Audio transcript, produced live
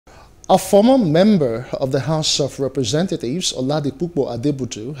A former member of the House of Representatives, Oladipupo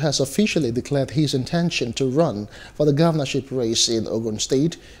Adebutu, has officially declared his intention to run for the governorship race in Ogun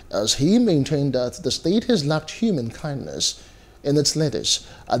State, as he maintained that the state has lacked human kindness in its leaders.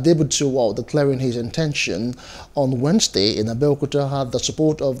 Adebutu, while declaring his intention on Wednesday in Abeokuta, had the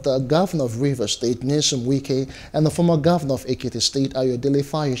support of the governor of Rivers State, Wike, and the former governor of Ekiti State,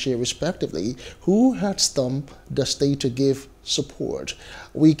 Fayose, respectively, who had stumped the state to give support.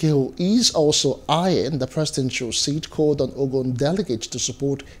 Wike, who is also eyeing the presidential seat, called on Ogun delegates to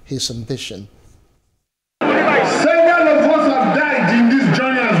support his ambition. Several of us have died in this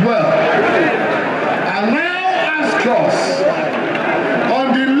journey as well. And now ask us,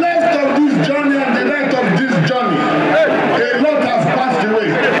 on the left of this journey and the right of this journey, a lot has passed away.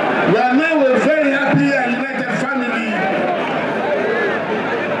 We are now a very happy and united family.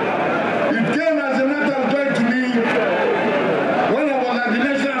 It came as a matter of joy to me when I was at the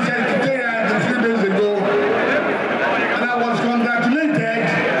National Secretariat a few days ago, and I was congratulated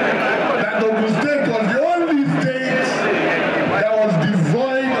that Ogun State was the only state that was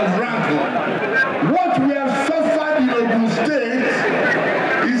devoid of rancor. What we have suffered in Ogun State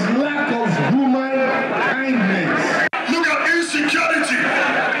is lack of human kindness. Look at insecurity.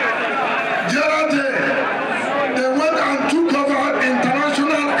 The other day, they went and took over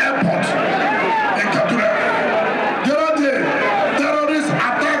international airport in Kaduna. The other day, terrorists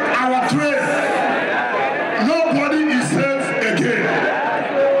attacked our train. Nobody is safe again.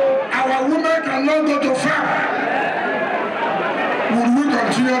 Our women cannot go to farm. Would we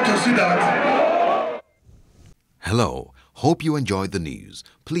continue to see that? Hello, hope you enjoyed the news.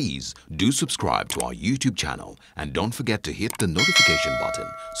 Please do subscribe to our YouTube channel and don't forget to hit the notification button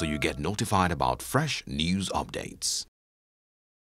so you get notified about fresh news updates.